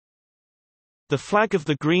The flag of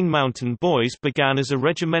the Green Mountain Boys began as a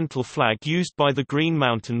regimental flag used by the Green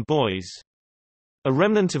Mountain Boys. A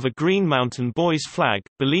remnant of a Green Mountain Boys flag,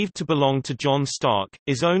 believed to belong to John Stark,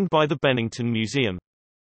 is owned by the Bennington Museum.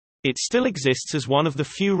 It still exists as one of the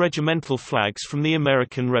few regimental flags from the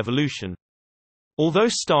American Revolution. Although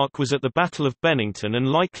Stark was at the Battle of Bennington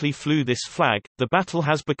and likely flew this flag, the battle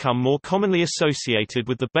has become more commonly associated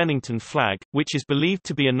with the Bennington flag, which is believed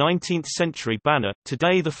to be a 19th-century banner.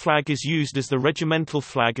 Today the flag is used as the regimental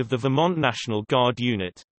flag of the Vermont National Guard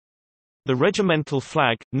unit. The regimental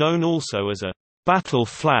flag, known also as a battle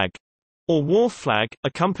flag or war flag,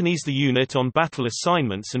 accompanies the unit on battle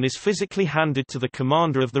assignments and is physically handed to the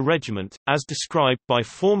commander of the regiment, as described by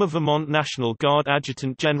former Vermont National Guard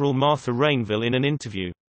Adjutant General Martha Rainville in an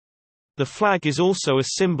interview. The flag is also a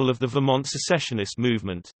symbol of the Vermont secessionist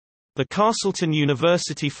movement. The Castleton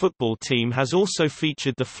University football team has also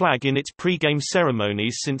featured the flag in its pregame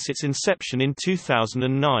ceremonies since its inception in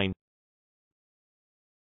 2009.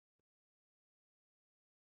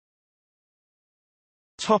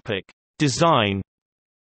 Topic: Design.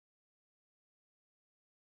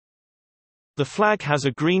 The flag has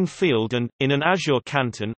a green field and, in an azure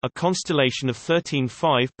canton, a constellation of 13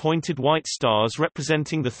 five-pointed white stars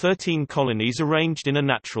representing the 13 colonies arranged in a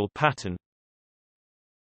natural pattern.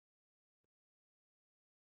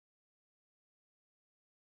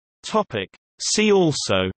 See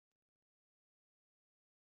also: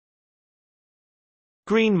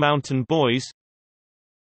 Green Mountain Boys,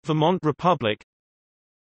 Vermont Republic,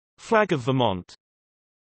 Flag of Vermont.